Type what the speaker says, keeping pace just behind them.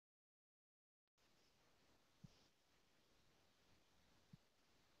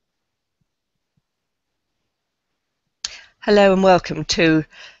Hello and welcome to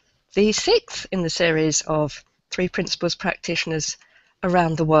the sixth in the series of Three Principles Practitioners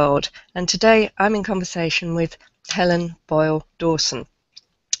around the world. And today I'm in conversation with Helen Boyle-Dawson.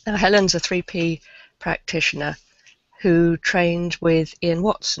 Now, Helen's a 3P practitioner who trained with Ian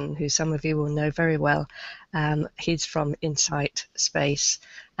Watson, who some of you will know very well. He's from Insight Space.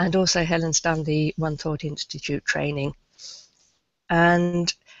 And also Helen's done the One Thought Institute training.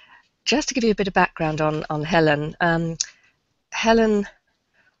 And just to give you a bit of background on Helen, Helen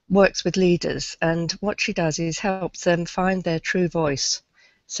works with leaders, and what she does is helps them find their true voice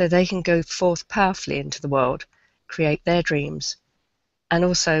so they can go forth powerfully into the world, create their dreams, and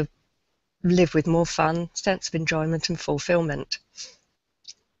also live with more fun, sense of enjoyment and fulfilment.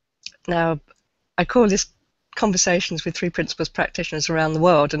 Now, I call this Conversations with Three Principles Practitioners around the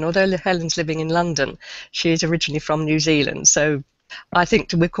world, and although Helen's living in London, she is originally from New Zealand, so I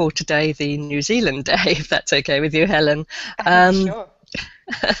think we call today the New Zealand Day, if that's okay with you, Helen. Sure.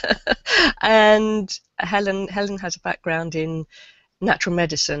 And Helen has a background in natural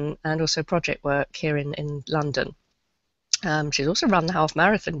medicine and also project work here in London. She's also run the half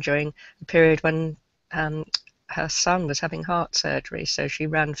marathon during a period when her son was having heart surgery, so she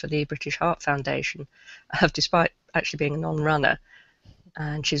ran for the British Heart Foundation, despite actually being a non-runner.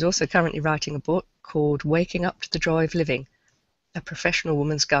 And she's also currently writing a book called Waking Up to the Joy of Living, a professional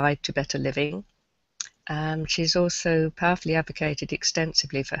woman's guide to better living. She's also powerfully advocated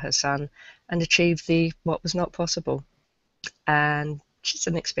extensively for her son and achieved what was not possible. And she's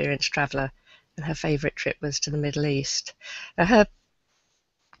an experienced traveller, and her favourite trip was to the Middle East. Now, her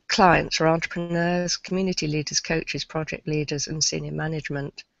clients are entrepreneurs, community leaders, coaches, project leaders, and senior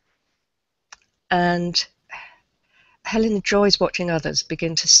management. And Helen enjoys watching others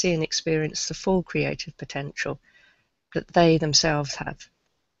begin to see and experience the full creative potential that they themselves have.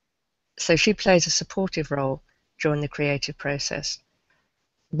 So she plays a supportive role during the creative process,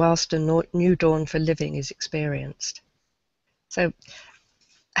 whilst a new dawn for living is experienced. So,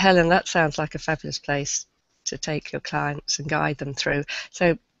 Helen, that sounds like a fabulous place to take your clients and guide them through.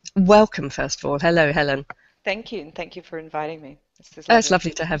 So, welcome, first of all. Hello, Helen. Thank you, and thank you for inviting me. This is Oh, it's lovely.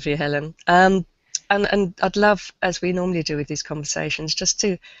 lovely to have you, Helen. And I'd love, as we normally do with these conversations, just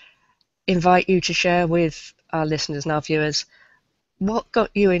to invite you to share with our listeners and our viewers what got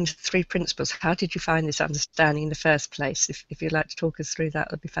you into the three principles. How did you find this understanding in the first place? If you'd like to talk us through that,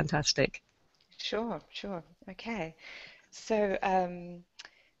 that'd be fantastic. Sure, sure. Okay. So,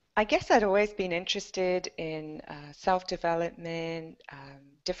 I guess I'd always been interested in self-development,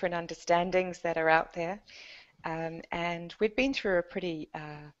 different understandings that are out there. And we'd been through a pretty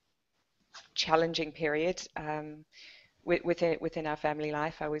challenging period within our family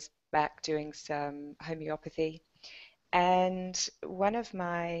life. I was back doing some homeopathy, and one of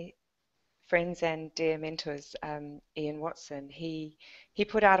my friends and dear mentors, Ian Watson, he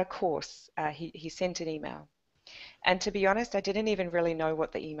put out a course. He sent an email, and to be honest, I didn't even really know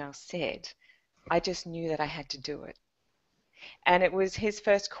what the email said. I just knew that I had to do it, and it was his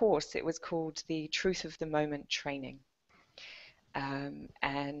first course. It was called the Truth of the Moment Training,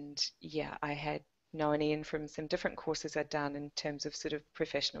 and yeah, I had known Ian from some different courses I'd done in terms of sort of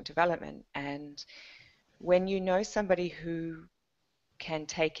professional development, and when you know somebody who can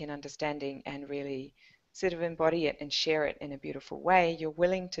take an understanding and really sort of embody it and share it in a beautiful way, you're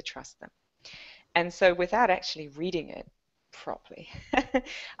willing to trust them. And so without actually reading it properly,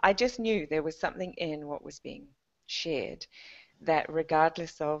 I just knew there was something in what was being shared that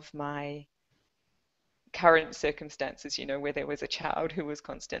regardless of my current circumstances, where there was a child who was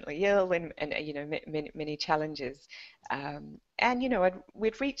constantly ill and many challenges. And,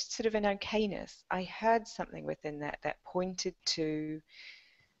 we'd reached sort of an okayness. I heard something within that pointed to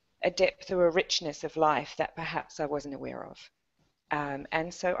a depth or a richness of life that perhaps I wasn't aware of.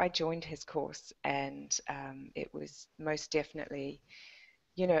 And so I joined his course, and it was most definitely,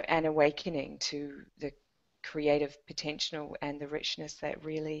 an awakening to the creative potential and the richness that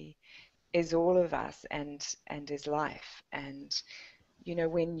really is all of us and is life. And,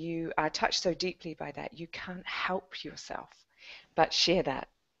 when you are touched so deeply by that, you can't help yourself but share that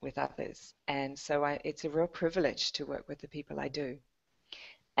with others. And so it's a real privilege to work with the people I do.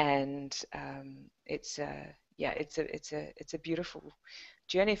 And it's a beautiful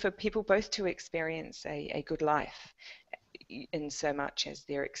journey for people both to experience a good life in so much as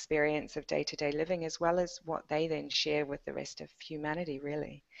their experience of day-to-day living, as well as what they then share with the rest of humanity,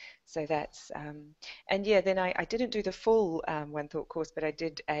 really. So that's and yeah, then I didn't do the full One Thought course, but I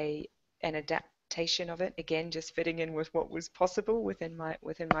did an adaptation of it, again just fitting in with what was possible within my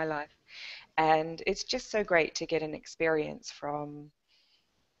life. And it's just so great to get an experience from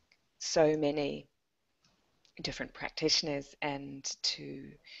so many different practitioners, and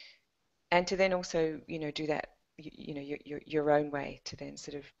to then also, do that, your own way, to then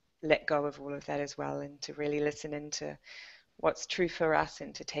sort of let go of all of that as well, and to really listen into what's true for us,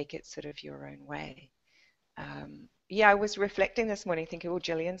 and to take it sort of your own way. Yeah, I was reflecting this morning, thinking, oh,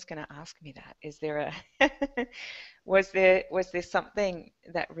 Gillian's going to ask me that. Is there a was there something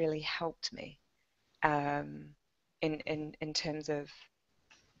that really helped me, um, in terms of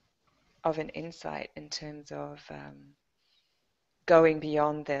an insight, in terms of, going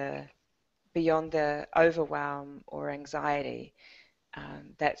beyond the overwhelm or anxiety.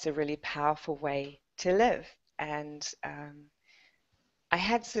 That's a really powerful way to live. And I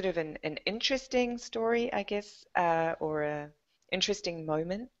had sort of an interesting story, I guess, or a interesting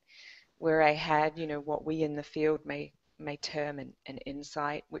moment where I had, what we in the field may term an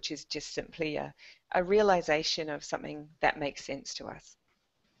insight, which is just simply a realization of something that makes sense to us,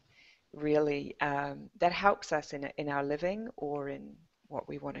 really, that helps us in our living or in what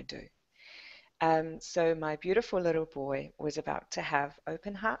we want to do. So my beautiful little boy was about to have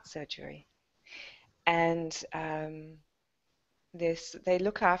open heart surgery, and they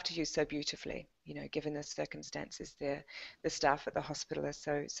look after you so beautifully, given the circumstances. The staff at the hospital are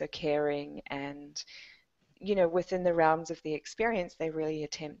so caring, and within the realms of the experience, they really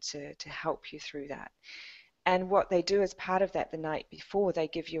attempt to help you through that. And what they do as part of that, the night before, they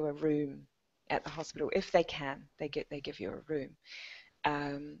give you a room at the hospital. If they can, they give you a room.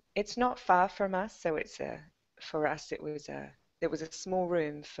 It's not far from us, so for us it was a small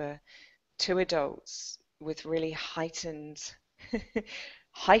room for two adults with really heightened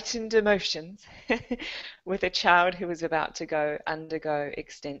emotions, with a child who was about to go undergo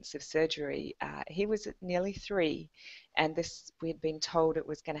extensive surgery. He was at nearly 3, and this we'd been told it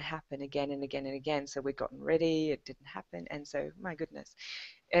was going to happen again and again and again. So we'd gotten ready, it didn't happen, and so my goodness.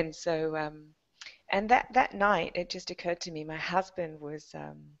 And so and that night, it just occurred to me, my husband was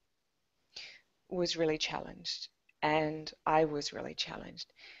really challenged, and I was really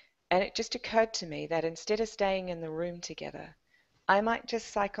challenged. And it just occurred to me that instead of staying in the room together, I might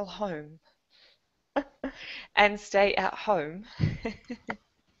just cycle home and stay at home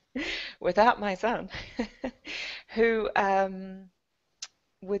without my son, who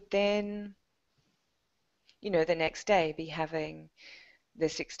would then, the next day be having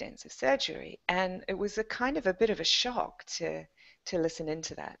this extensive surgery. And it was a kind of a bit of a shock to listen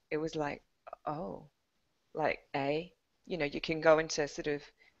into that. It was like, oh, like, you can go into sort of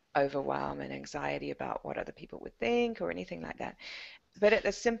overwhelm and anxiety about what other people would think or anything like that. But at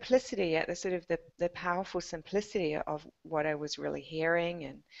the simplicity, at the sort of the powerful simplicity of what I was really hearing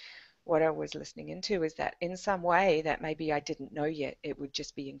and what I was listening into, is that in some way that maybe I didn't know yet, it would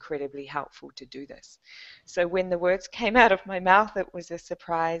just be incredibly helpful to do this. So when the words came out of my mouth, it was a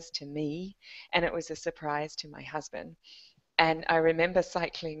surprise to me, and it was a surprise to my husband. And I remember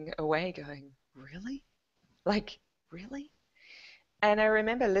cycling away going, really? Like, really? And I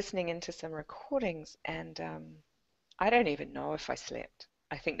remember listening into some recordings, and I don't even know if I slept.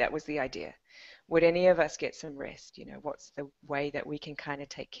 I think that was the idea. Would any of us get some rest? What's the way that we can kind of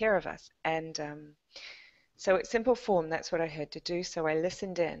take care of us? And so at simple form, that's what I heard to do. So I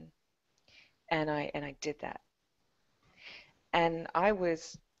listened in, and I did that. And I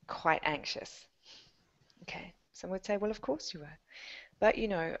was quite anxious. Okay. Some would say, well, of course you were. But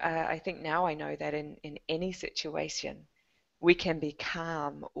I think now I know that in any situation, we can be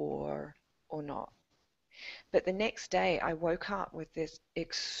calm or not. But the next day, I woke up with this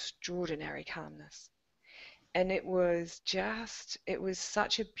extraordinary calmness. And it was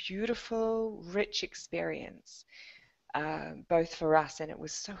such a beautiful, rich experience, both for us, and it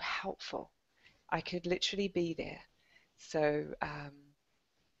was so helpful. I could literally be there. So,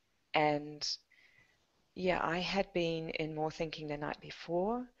 and yeah, I had been in more thinking the night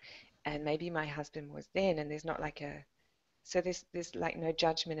before, and maybe my husband was then, and there's not like so there's like no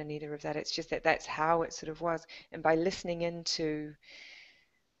judgment in either of that. It's just that that's how it sort of was. And by listening into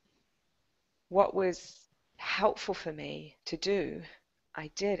what was helpful for me to do, I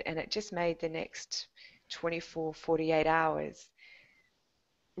did, and it just made the next 24, 48 hours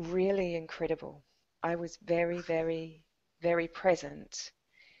really incredible. I was very, very, very present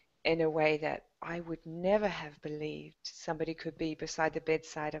in a way that I would never have believed somebody could be beside the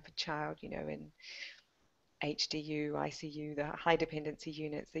bedside of a child, in HDU, ICU, the high dependency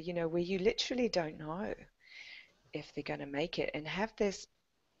units, where you literally don't know if they're going to make it, and have this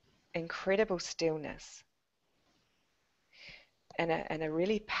incredible stillness and a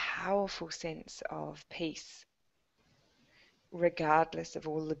really powerful sense of peace, regardless of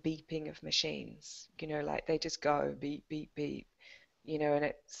all the beeping of machines. Like they just go beep, beep, beep. and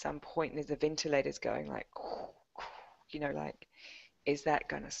at some point there's the ventilators going like, like, is that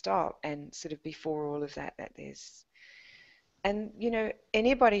going to stop? And sort of before all of that, and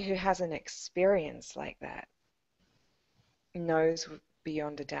anybody who has an experience like that knows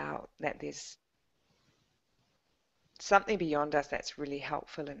beyond a doubt that there's something beyond us that's really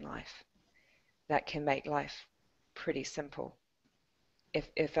helpful in life that can make life pretty simple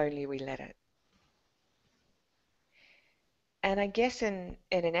if only we let it. And I guess in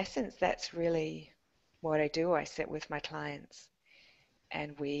an essence, that's really what I do. I sit with my clients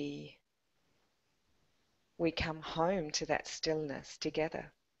and we come home to that stillness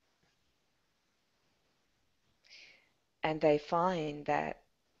together. And they find that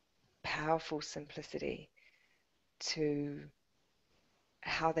powerful simplicity to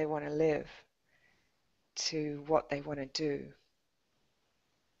how they want to live, to what they want to do,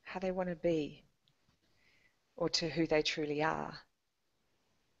 how they want to be, or to who they truly are.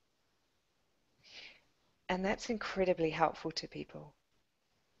 And that's incredibly helpful to people.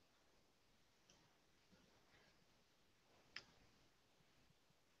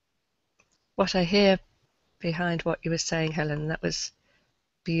 What I hear behind what you were saying, Helen, that was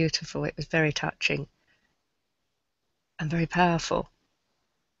beautiful. It was very touching and very powerful.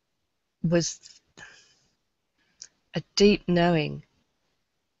 Was a deep knowing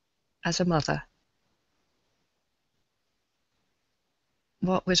as a mother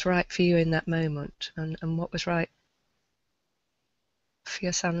what was right for you in that moment, and what was right for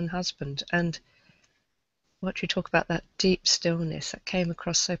your son and husband. And what you talk about, that deep stillness that came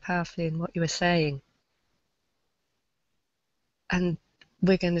across so powerfully in what you were saying. And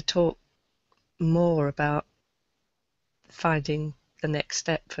we're going to talk more about finding the next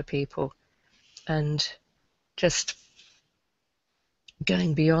step for people and just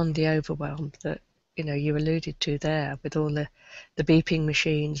going beyond the overwhelm that you alluded to there, with all the beeping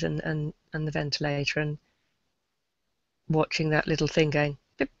machines and the ventilator, and watching that little thing going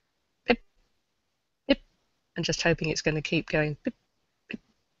bip bip bip, and just hoping it's going to keep going bip bip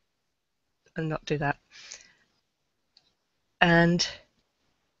and not do that. And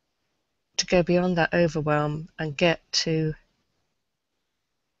to go beyond that overwhelm and get to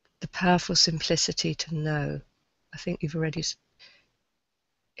the powerful simplicity to know. I think you've already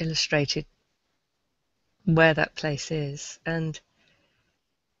illustrated where that place is. And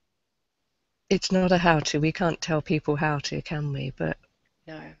it's not a how-to. We can't tell people how to, can we? But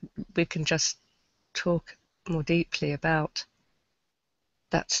No. we can just talk more deeply about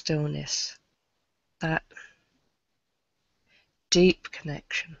that stillness, that deep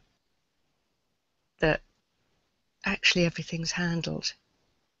connection, that actually everything's handled.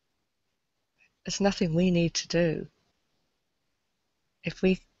 There's nothing we need to do.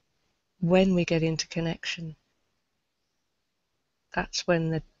 When we get into connection, that's when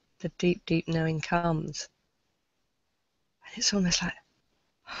the deep, deep knowing comes. And it's almost like,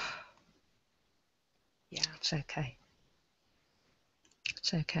 Yeah. it's okay.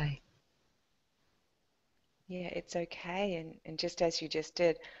 It's okay. Yeah, it's okay. And just as you just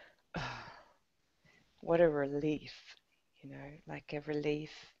did, oh, what a relief, like a relief.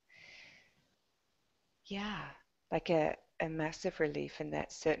 Yeah, like a massive relief. And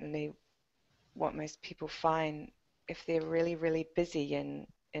that's certainly what most people find if they're really, really busy in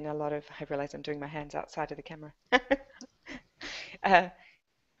a lot of, I realize I'm doing my hands outside of the camera. uh,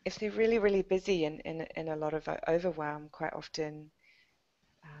 if they're really, really busy in a lot of overwhelm, quite often,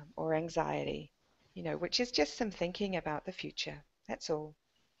 or anxiety, which is just some thinking about the future. That's all.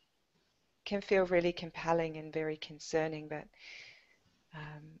 Can feel really compelling and very concerning, but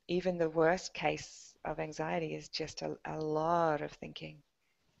even the worst case of anxiety is just a lot of thinking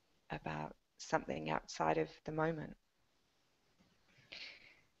about something outside of the moment.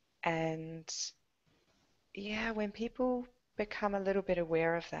 And yeah, when people become a little bit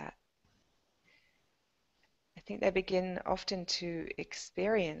aware of that, I think they begin often to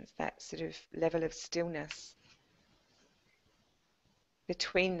experience that sort of level of stillness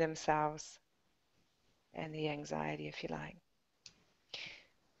between themselves and the anxiety, if you like.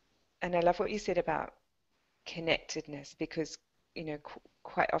 And I love what you said about connectedness, because,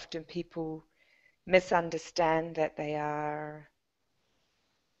 quite often people misunderstand that they are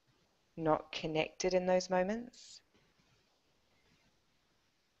not connected in those moments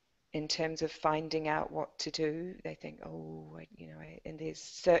in terms of finding out what to do. They think, oh, and there's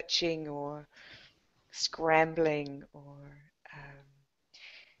searching or scrambling or um,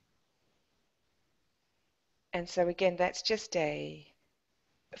 and so again, that's just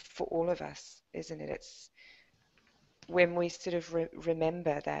for all of us, isn't it? It's when we sort of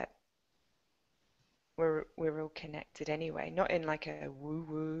remember that we're all connected anyway, not in like a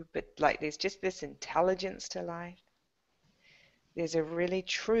woo-woo, but like there's just this intelligence to life. There's a really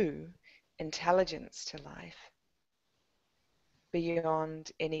true intelligence to life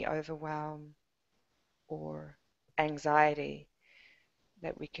beyond any overwhelm or anxiety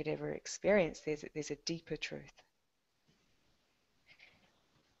that we could ever experience. There's a deeper truth.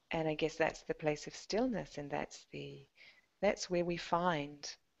 And I guess that's the place of stillness, and that's where we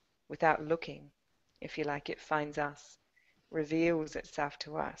find, without looking, if you like, it finds us, reveals itself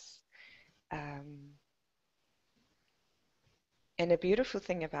to us. Um, and the beautiful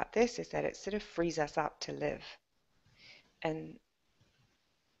thing about this is that it sort of frees us up to live. And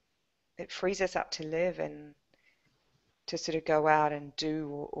it frees us up to live and to sort of go out and do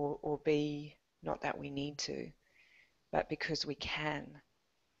or be, not that we need to, but because we can.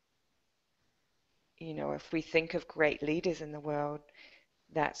 You know, if we think of great leaders in the world,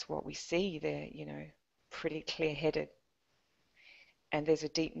 that's what we see. They're, pretty clear-headed, and there's a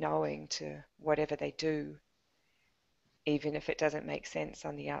deep knowing to whatever they do, even if it doesn't make sense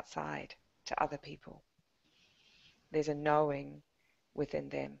on the outside to other people. There's a knowing within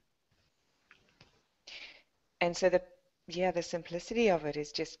them. And so the simplicity of it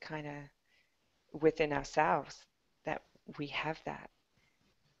is just kind of within ourselves that we have that.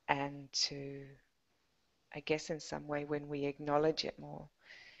 And to, I guess in some way, when we acknowledge it more,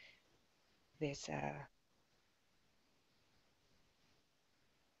 there's a,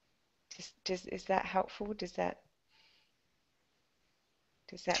 just is that helpful? Does that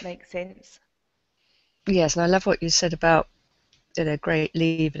make sense? Yes, and I love what you said about great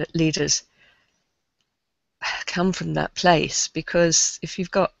leaders come from that place, because if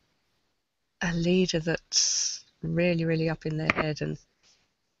you've got a leader that's really, really up in their head and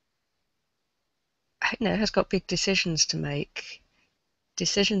has got big decisions to make,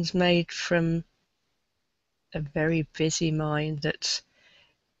 decisions made from a very busy mind that's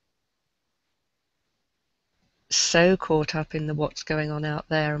so caught up in the what's going on out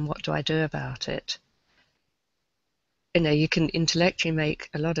there and what do I do about it. You can intellectually make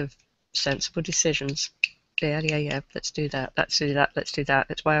a lot of sensible decisions. Yeah, let's do that, let's do that, let's do that.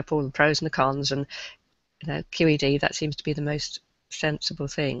 Let's weigh up all the pros and the cons, and QED, that seems to be the most sensible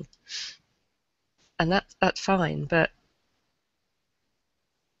thing. And that's fine, but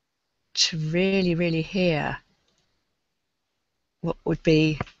to really, really hear what would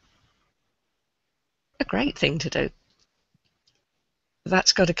be a great thing to do,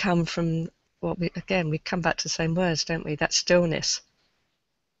 that's got to come from we come back to the same words, don't we? That stillness,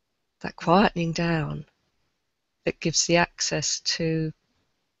 that quietening down that gives the access to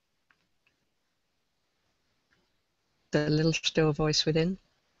the little still voice within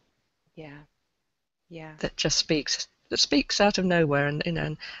Yeah, yeah. that just speaks out of nowhere,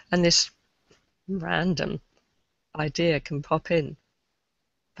 and this random idea can pop in,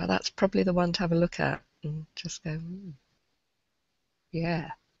 but that's probably the one to have a look at and just go, yeah,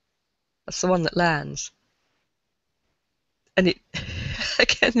 that's the one that lands. And it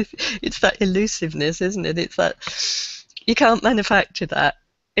again, it's that elusiveness, isn't it? It's that you can't manufacture that.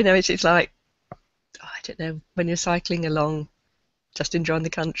 It's like, I don't know, when you're cycling along, just enjoying the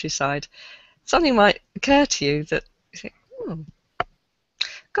countryside, something might occur to you that you think, oh,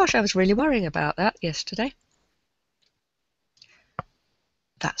 gosh, I was really worrying about that yesterday.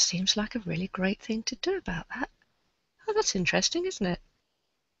 That seems like a really great thing to do about that. Oh, that's interesting, isn't it?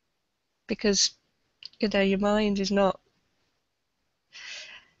 Because, your mind is not,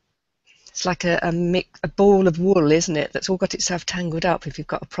 it's like a ball of wool, isn't it? That's all got itself tangled up if you've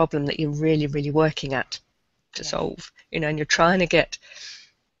got a problem that you're really, really working at to Yeah. solve, and you're trying to get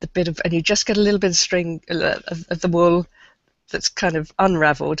and you just get a little bit of string of the wool that's kind of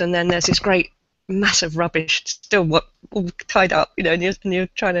unraveled, and then there's this great massive rubbish still all tied up, and you're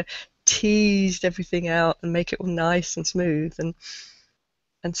trying to tease everything out and make it all nice and smooth,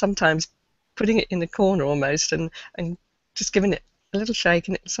 and sometimes putting it in the corner almost, and just giving it a little shake,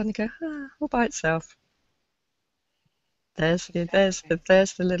 and it will suddenly go all by itself. Exactly.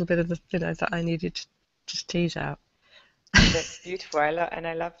 There's the little bit of the that I needed to just tease out. That's beautiful. I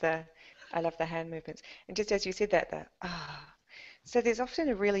love the hand movements. And just as you said that, so there's often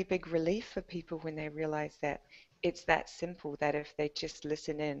a really big relief for people when they realize that it's that simple, that if they just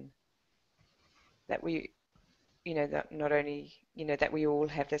listen in, that that not only, that we all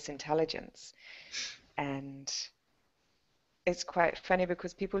have this intelligence. And it's quite funny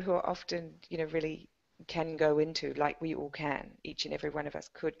because people who are often, really can go into, like we all can, each and every one of us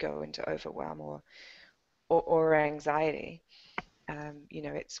could go into overwhelm or anxiety.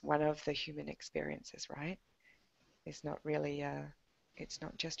 It's one of the human experiences, right? It's not really it's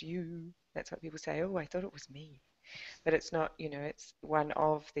not just you. That's what people say. Oh, I thought it was me, but it's not. It's one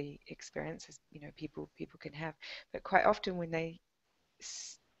of the experiences people can have. But quite often when they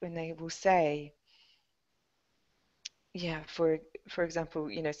will say, yeah, for example,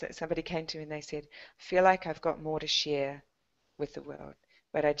 somebody came to me and they said, I feel like I've got more to share with the world,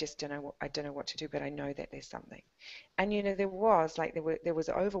 but I just don't know what to do, but I know that there's something. And there was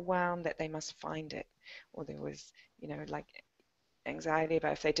overwhelm that they must find it, or there was like anxiety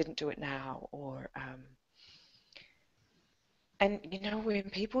about if they didn't do it now, or and when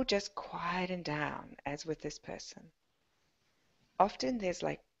people just quieten down, as with this person, often there's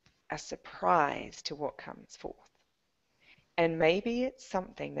like a surprise to what comes forth. And maybe it's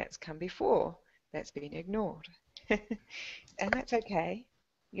something that's come before that's been ignored. And that's okay.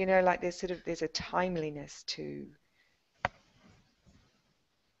 Like there's a timeliness to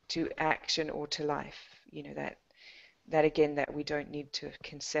action or to life, that again that we don't need to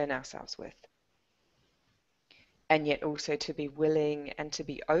concern ourselves with. And yet also to be willing and to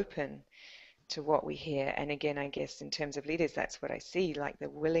be open to what we hear. And again, I guess in terms of leaders, that's what I see, like the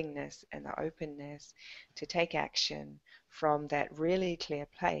willingness and the openness to take action from that really clear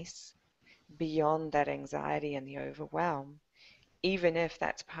place beyond that anxiety and the overwhelm, even if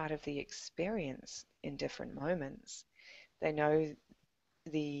that's part of the experience in different moments. They know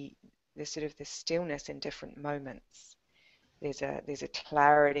the sort of the stillness in different moments. There's a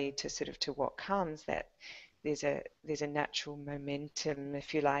clarity to sort of to what comes, that there's a natural momentum,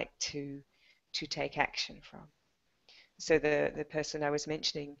 if you like, to take action from. So the person I was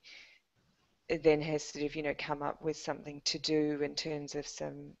mentioning then has sort of come up with something to do in terms of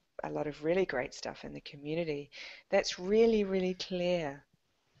a lot of really great stuff in the community that's really, really clear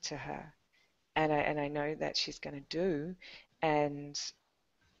to her, and I know that she's going to do. And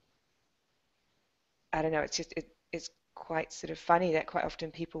I don't know, it's quite sort of funny that quite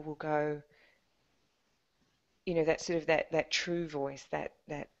often people will go, that sort of that true voice, that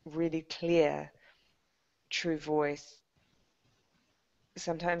really clear true voice.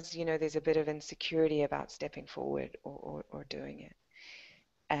 Sometimes there's a bit of insecurity about stepping forward or doing it.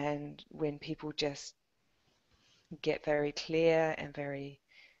 And when people just get very clear and very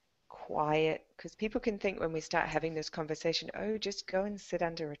quiet, because people can think when we start having this conversation, oh, just go and sit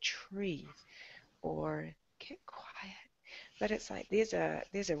under a tree or get quiet. But it's like there's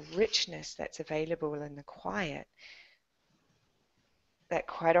a richness that's available in the quiet that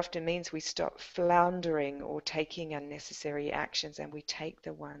quite often means we stop floundering or taking unnecessary actions, and we take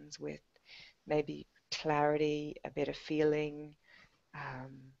the ones with maybe clarity, a better feeling,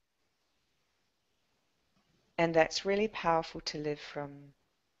 um, and that's really powerful to live from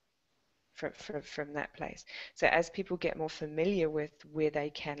that place. So as people get more familiar with where they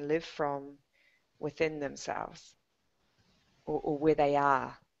can live from within themselves, or where they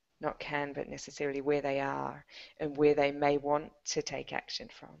are, not can, but necessarily where they are, and where they may want to take action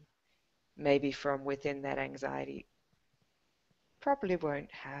from, maybe from within that anxiety, probably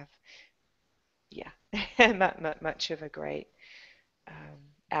won't have, yeah, much of a great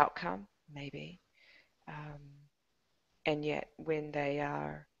outcome, maybe. Um, and yet, when they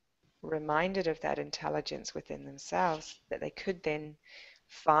are reminded of that intelligence within themselves that they could then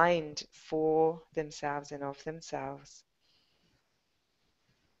find for themselves and of themselves,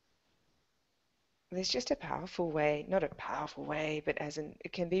 there's just a powerful way, not a powerful way, but as in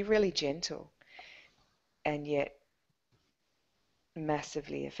it can be really gentle and yet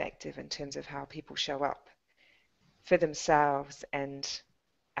massively effective in terms of how people show up for themselves and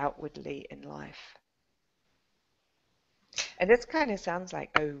outwardly in life. And this kind of sounds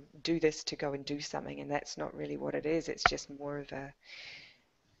like, oh, do this to go and do something, and that's not really what it is. It's just more of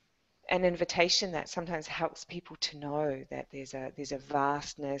an invitation that sometimes helps people to know that there's a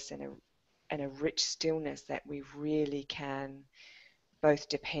vastness and a rich stillness that we really can both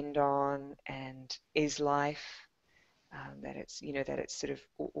depend on, and is life. That it's sort of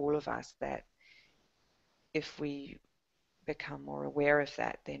all of us, that if we become more aware of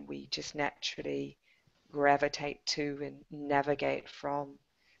that, then we just naturally gravitate to and navigate from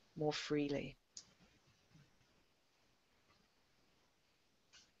more freely.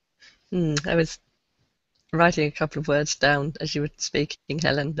 I was writing a couple of words down as you were speaking,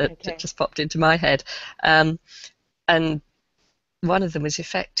 Helen, that Okay. just popped into my head. Um, and one of them was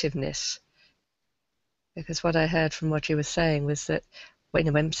effectiveness, because what I heard from what you were saying was that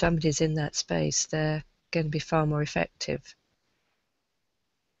when somebody's in that space, they're going to be far more effective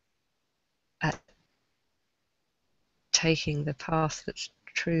at taking the path that's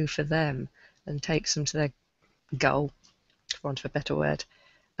true for them and takes them to their goal, for want of a better word,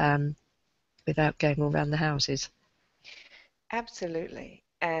 um, without going all around the houses. Absolutely.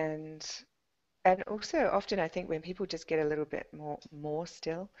 And also often I think when people just get a little bit more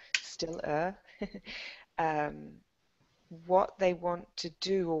stiller, um, what they want to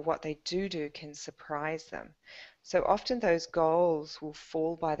do or what they do can surprise them. So often those goals will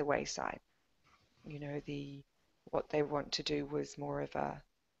fall by the wayside. You know, the what they want to do was more of a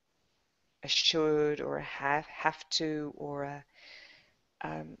should or a have to or a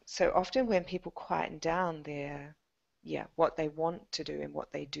so often when people quieten down their yeah what they want to do and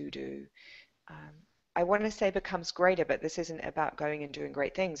what they do um, I want to say becomes greater, but this isn't about going and doing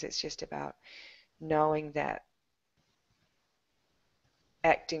great things. It's just about knowing that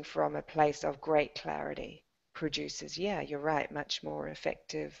acting from a place of great clarity produces, yeah, you're right, much more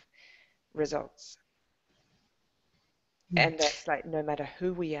effective results. Mm. And that's like no matter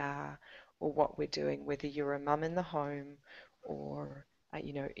who we are or what we're doing, whether you're a mum in the home or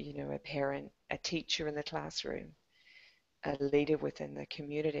a parent, a teacher in the classroom, a leader within the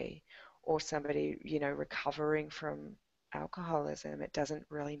community, or somebody, recovering from alcoholism, it doesn't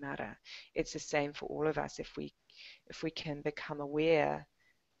really matter. It's the same for all of us if we can become aware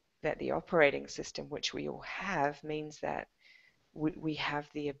that the operating system, which we all have, means that we have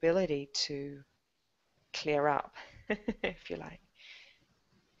the ability to clear up, if you like,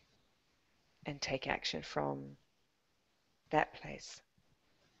 and take action from that place.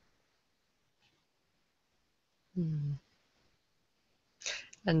 Mm.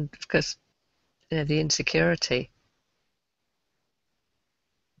 And of course, the insecurity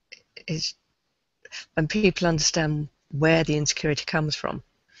is when people understand where the insecurity comes from,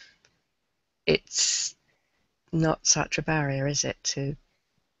 it's not such a barrier, is it, to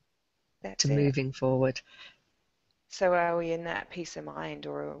That's it. moving forward? So are we in that peace of mind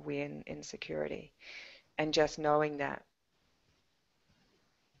or are we in insecurity? And just knowing that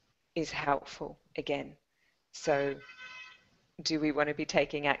is helpful again. So do we want to be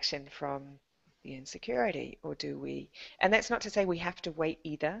taking action from the insecurity or do we, and that's not to say we have to wait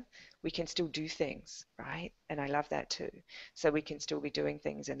either. We can still do things, right? And I love that too. So we can still be doing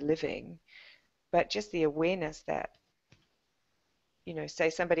things and living, but just the awareness that,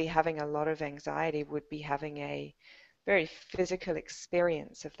 say somebody having a lot of anxiety would be having a very physical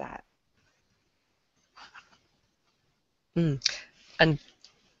experience of that. Mm. And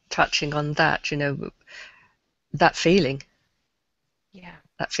touching on that, that feeling, Yeah,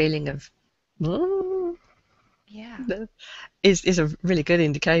 that feeling of "Mm," yeah, is a really good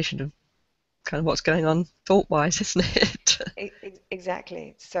indication of kind of what's going on thought-wise, isn't it?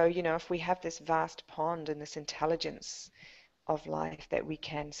 exactly. So, if we have this vast pond and this intelligence of life that we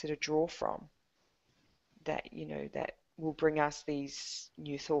can sort of draw from, that will bring us these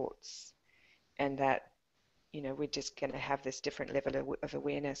new thoughts and that, we're just going to have this different level of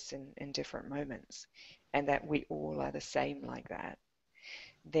awareness in different moments and that we all are the same like that,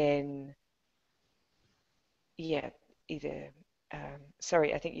 then yeah, either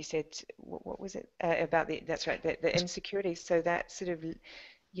sorry, I think you said what was it about that's right, the insecurity. So that sort of,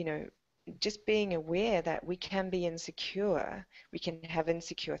 you know, just being aware that we can be insecure, we can have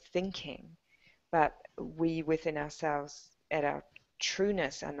insecure thinking, but we within ourselves at our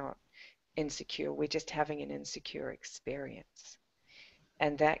trueness are not insecure. We're just having an insecure experience.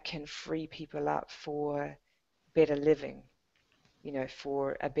 And that can free people up for better living,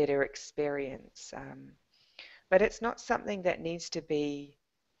 for a better experience. But it's not something that needs to be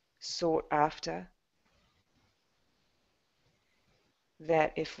sought after,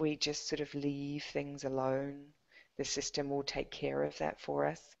 that if we just sort of leave things alone, the system will take care of that for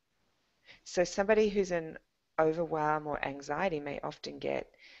us. So somebody who's in overwhelm or anxiety may often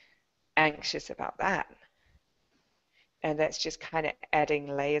get anxious about that. And that's just kind of adding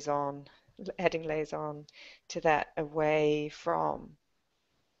layers on to that away from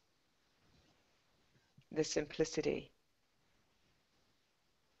the simplicity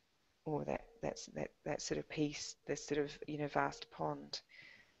or that sort of peace, this sort of vast pond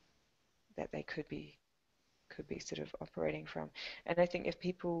that they could be sort of operating from. And I think if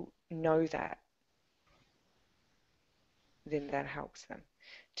people know that, then that helps them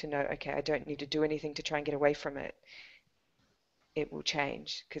to know, okay, I don't need to do anything to try and get away from it. It will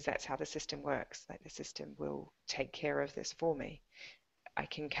change because that's how the system works. Like the system will take care of this for me. I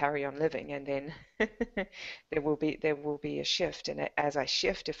can carry on living, and then there will be a shift. And as I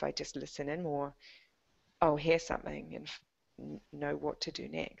shift, if I just listen in more, I'll hear something and know what to do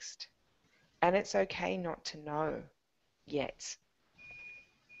next. And it's okay not to know yet,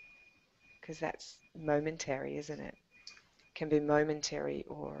 because that's momentary, isn't it? Can be momentary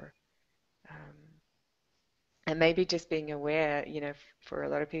or um, and maybe just being aware, for a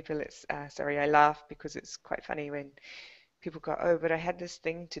lot of people it's sorry, I laugh because it's quite funny when people go, oh, but I had this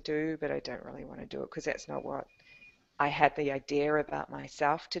thing to do, but I don't really want to do it because that's not what I had the idea about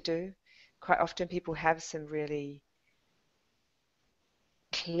myself to do. Quite often people have some really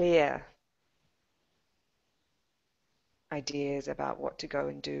clear ideas about what to go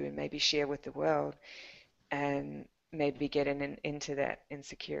and do and maybe share with the world, and maybe get into that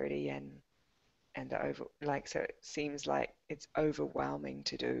insecurity and the over, like, so it seems like it's overwhelming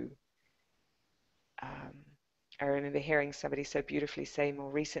to do. Um, I remember hearing somebody so beautifully say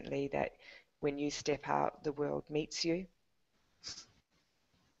more recently that when you step out, the world meets you,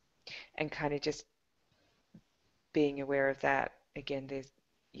 and kind of just being aware of that. Again, there's,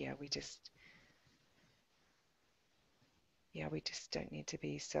 yeah, we just don't need to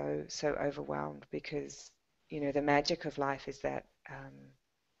be so overwhelmed, because the magic of life is that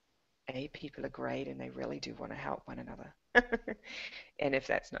people are great and they really do want to help one another. And if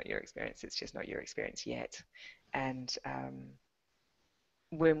that's not your experience, it's just not your experience yet. And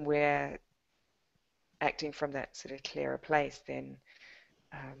when we're acting from that sort of clearer place, then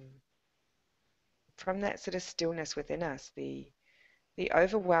um, from that sort of stillness within us, the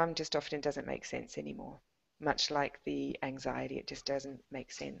overwhelm just often doesn't make sense anymore. Much like the anxiety, it just doesn't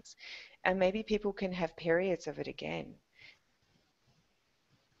make sense. And maybe people can have periods of it again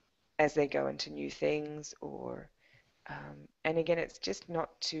as they go into new things, or and again, it's just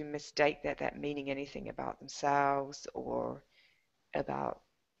not to mistake that meaning anything about themselves or about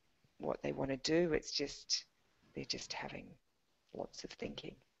what they want to do. It's just they're just having lots of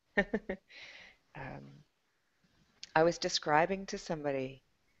thinking. um, I was describing to somebody,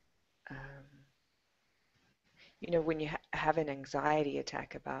 um, when you have an anxiety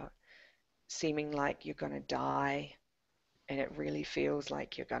attack about seeming like you're going to die, and it really feels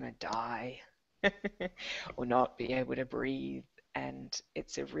like you're going to die, or not be able to breathe. And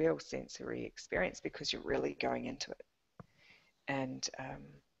it's a real sensory experience because you're really going into it. And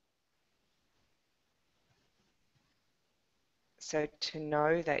so to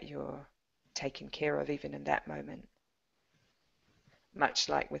know that you're taken care of even in that moment, much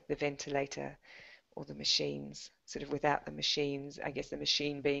like with the ventilator or the machines, sort of without the machines, I guess the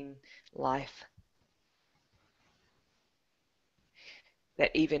machine being life,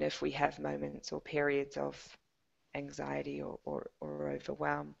 that even if we have moments or periods of anxiety or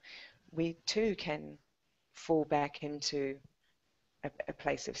overwhelm, we too can fall back into a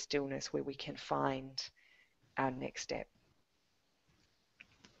place of stillness where we can find our next step.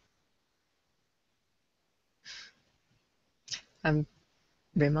 I'm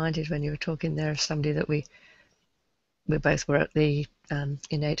reminded when you were talking there of somebody that we both were at the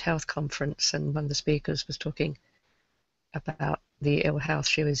Innate Health Conference, and one of the speakers was talking about the ill health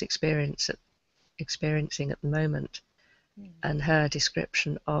she was experiencing at the moment, Mm. and her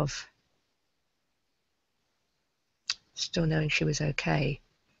description of still knowing she was okay,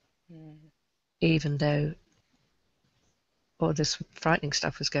 Mm. even though all this frightening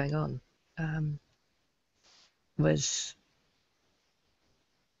stuff was going on, was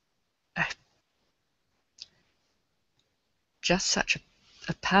uh, just such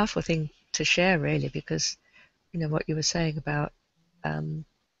a powerful thing to share, really, because what you were saying about um,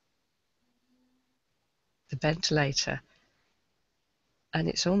 the ventilator, and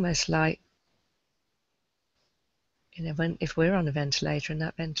it's almost like if we're on a ventilator and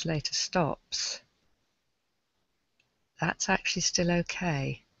that ventilator stops, that's actually still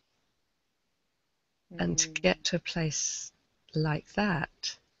okay. And to Mm. get to a place like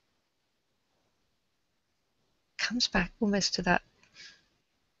that comes back almost to that,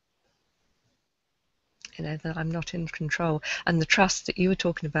 that I'm not in control, and the trust that you were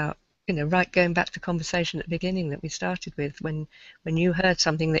talking about, right, going back to the conversation at the beginning that we started with, when you heard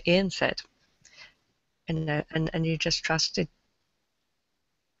something that Ian said, and you just trusted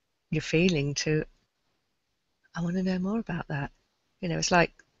your feeling to, I want to know more about that. It's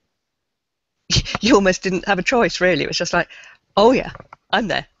like you almost didn't have a choice, really. It was just like, oh yeah, I'm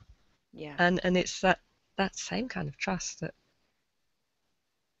there. Yeah, And it's that same kind of trust that,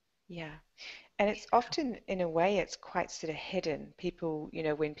 yeah. And it's often, in a way, it's quite sort of hidden. People,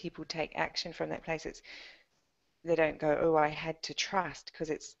 when people take action from that place, they don't go, oh, I had to trust, because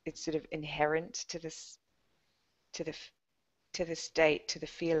it's sort of inherent to this, to the to the state, to the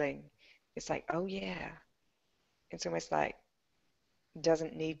feeling. It's like, oh yeah. It's almost like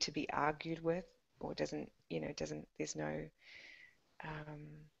doesn't need to be argued with, or doesn't, there's no, um,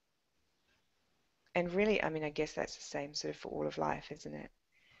 and really, I mean, I guess that's the same sort of for all of life, isn't it?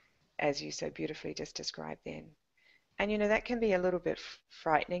 As you so beautifully just described then. And that can be a little bit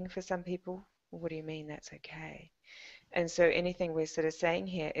frightening for some people. Well, what do you mean that's okay? And so anything we're sort of saying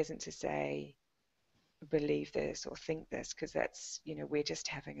here isn't to say believe this or think this, because that's, we're just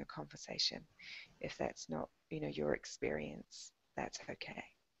having a conversation. If that's not, your experience, that's okay.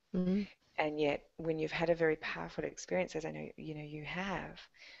 Mm. And yet, when you've had a very powerful experience, as I know, you have,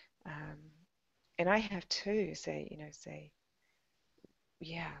 um, and I have too, say,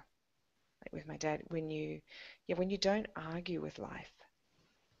 yeah, like with my dad, when you don't argue with life.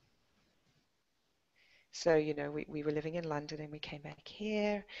 So, we were living in London and we came back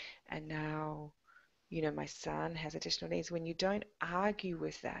here, and now, my son has additional needs. When you don't argue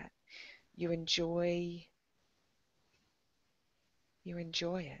with that, you enjoy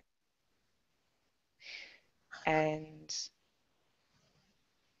it. And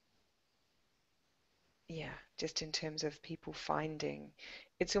yeah, just in terms of people finding,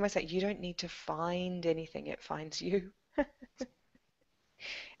 it's almost like you don't need to find anything, it finds you.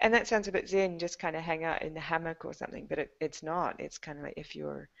 And that sounds a bit zen, just kind of hang out in the hammock or something, but it's not. It's kind of like if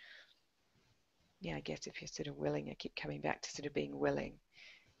you're, yeah, I guess if you're sort of willing, I keep coming back to sort of being willing.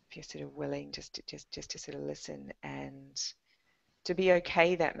 If you're sort of willing just to sort of listen and to be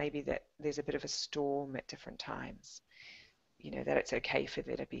okay that maybe that there's a bit of a storm at different times, that it's okay for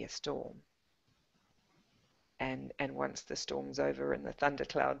there to be a storm. And once the storm's over and the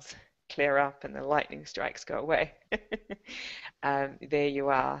thunderclouds clear up and the lightning strikes go away, there you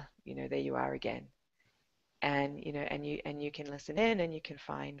are, there you are again. And and you can listen in and you can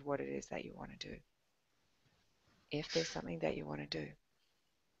find what it is that you want to do. If there's something that you want to do.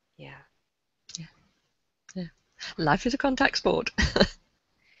 Yeah. Yeah, yeah. Life is a contact sport.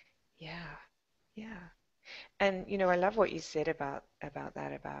 Yeah. Yeah. And I love what you said about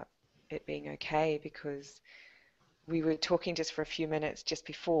that, about it being okay, because we were talking just for a few minutes just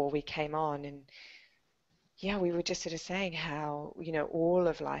before we came on, and yeah, we were just sort of saying how, all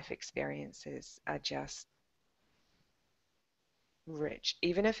of life experiences are just rich,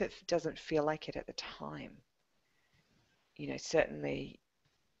 even if it doesn't feel like it at the time. Certainly,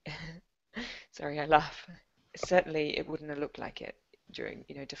 sorry, I laugh. Certainly, it wouldn't have looked like it during,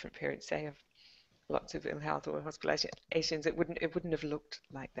 different periods, say, of lots of ill health or hospitalizations. It wouldn't have looked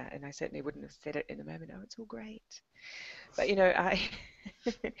like that, and I certainly wouldn't have said it in a moment. Oh, it's all great. But I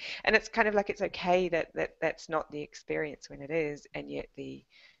and it's kind of like it's okay that's not the experience when it is, and yet the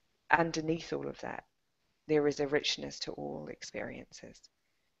underneath all of that there is a richness to all experiences.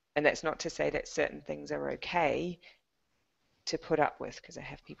 And that's not to say that certain things are okay to put up with, because I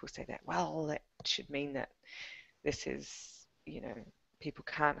have people say that, well, that should mean that this is, people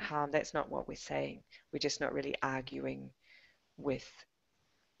can't harm. That's not what we're saying. We're just not really arguing with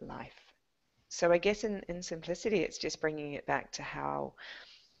life. So I guess in simplicity, it's just bringing it back to how,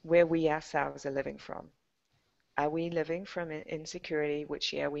 where we ourselves are living from. Are we living from insecurity,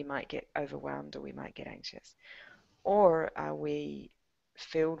 which, yeah, we might get overwhelmed or we might get anxious? Or are we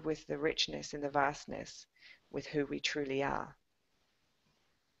filled with the richness and the vastness with who we truly are?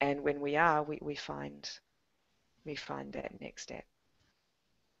 And when we are, we find that next step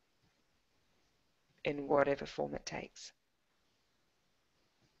in whatever form it takes.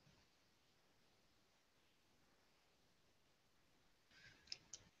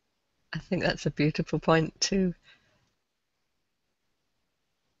 I think that's a beautiful point to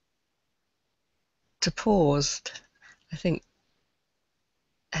pause. I think,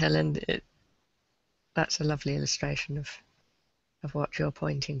 Helen, that's a lovely illustration of what you're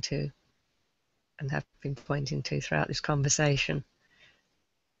pointing to and have been pointing to throughout this conversation.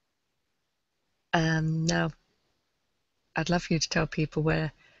 Now, I'd love for you to tell people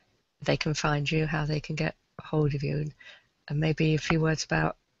where they can find you, how they can get hold of you, and maybe a few words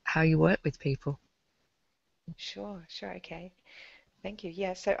about how you work with people. Sure, sure, okay. Thank you.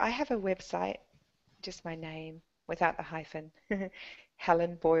 Yeah, so I have a website, just my name without the hyphen,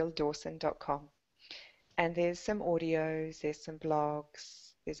 helenboyle-dawson.com. And there's some audios, there's some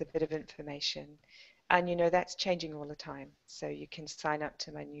blogs, there's a bit of information. And that's changing all the time. So you can sign up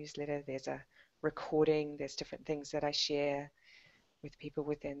to my newsletter. There's a recording, there's different things that I share with people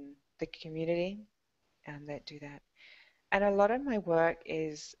within the community that do that. And a lot of my work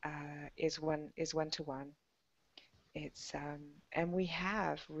is one to one. It's and we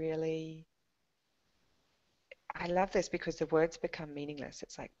have really, I love this because the words become meaningless.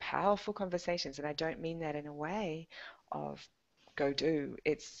 It's like powerful conversations, and I don't mean that in a way of go do.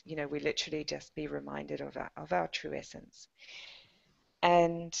 It's, we literally just be reminded of our true essence.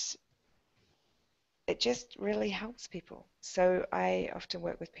 And it just really helps people. So I often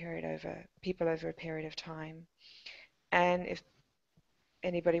work with people over a period of time. And if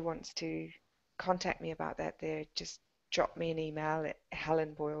anybody wants to contact me about that, they just drop me an email at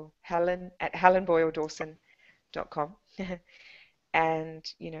Helen at helenboyle.dawson.com. and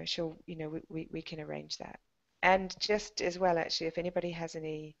she'll, we can arrange that. And just as well, actually, if anybody has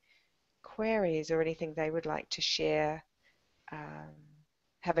any queries or anything they would like to share, um,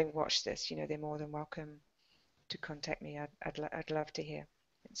 having watched this, they're more than welcome to contact me. I'd love to hear.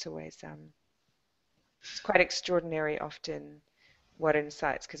 It's always it's quite extraordinary often what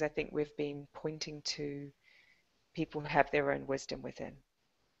insights, because I think we've been pointing to people who have their own wisdom within,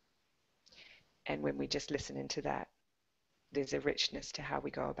 and when we just listen into that, there's a richness to how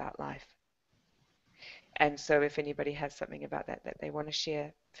we go about life. And so if anybody has something about that that they want to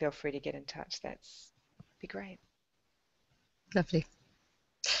share, feel free to get in touch. That's be great. Lovely.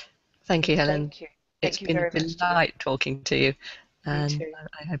 Thank And you, Helen. thank you. It's Thank you been a very much, Gillian. delight talking to you, Me and too.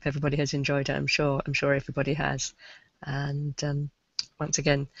 I hope everybody has enjoyed it. I'm sure everybody has. And once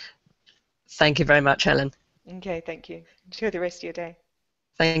again, thank you very much, Helen. Okay, thank you. Enjoy the rest of your day.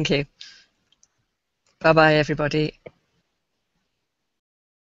 Thank you. Bye bye, everybody.